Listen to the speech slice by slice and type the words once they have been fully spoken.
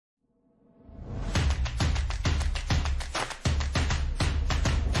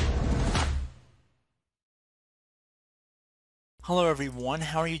Hello everyone,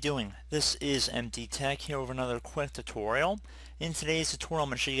 how are you doing? This is MD Tech here with another quick tutorial. In today's tutorial I'm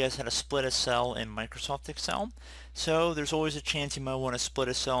going to show you guys how to split a cell in Microsoft Excel. So there's always a chance you might want to split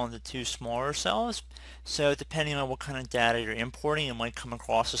a cell into two smaller cells. So depending on what kind of data you're importing, it might come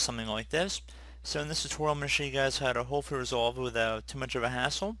across as something like this. So in this tutorial I'm going to show you guys how to hopefully resolve it without too much of a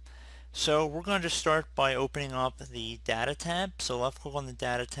hassle. So we're going to just start by opening up the Data tab. So left click on the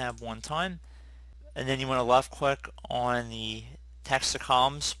Data tab one time, and then you want to left click on the text to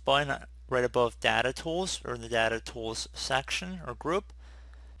columns button right above data tools, or the data tools section or group.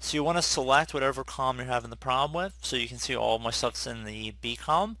 So you want to select whatever column you're having the problem with. So you can see all my stuff's in the B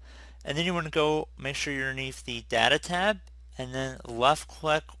column, and then you want to go make sure you're underneath the data tab, and then left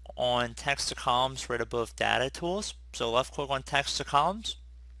click on text to columns right above data tools. So left click on text to columns.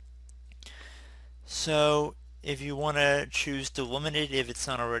 So if you want to choose delimited if it's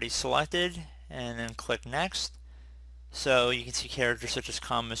not already selected, and then click next. So you can see characters such as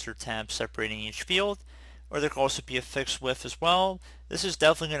commas or tabs separating each field, or there could also be a fixed width as well. This is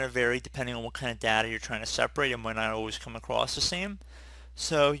definitely going to vary depending on what kind of data you're trying to separate. It might not always come across the same.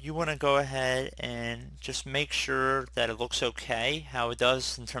 So you want to go ahead and just make sure that it looks okay how it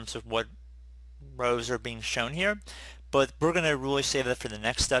does in terms of what rows are being shown here. But we're going to really save that for the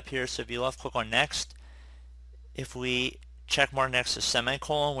next step here. So if you left click on next, if we check mark next to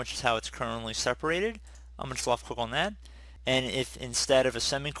semicolon, which is how it's currently separated, I'm going to just left click on that. And if instead of a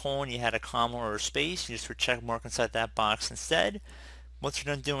semicolon you had a comma or a space, you just would check mark inside that box instead. Once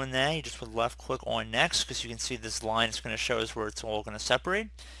you're done doing that, you just would left click on next, because you can see this line is going to show us where it's all going to separate.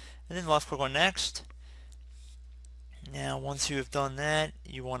 And then left click on next. Now once you have done that,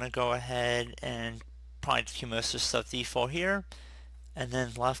 you want to go ahead and probably keep most of the stuff default here. And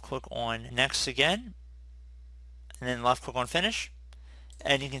then left click on next again. And then left click on finish,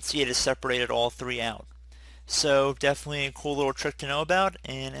 and you can see it has separated all three out. So definitely a cool little trick to know about,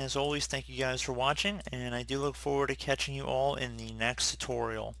 and as always, thank you guys for watching, and I do look forward to catching you all in the next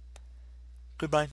tutorial. Goodbye.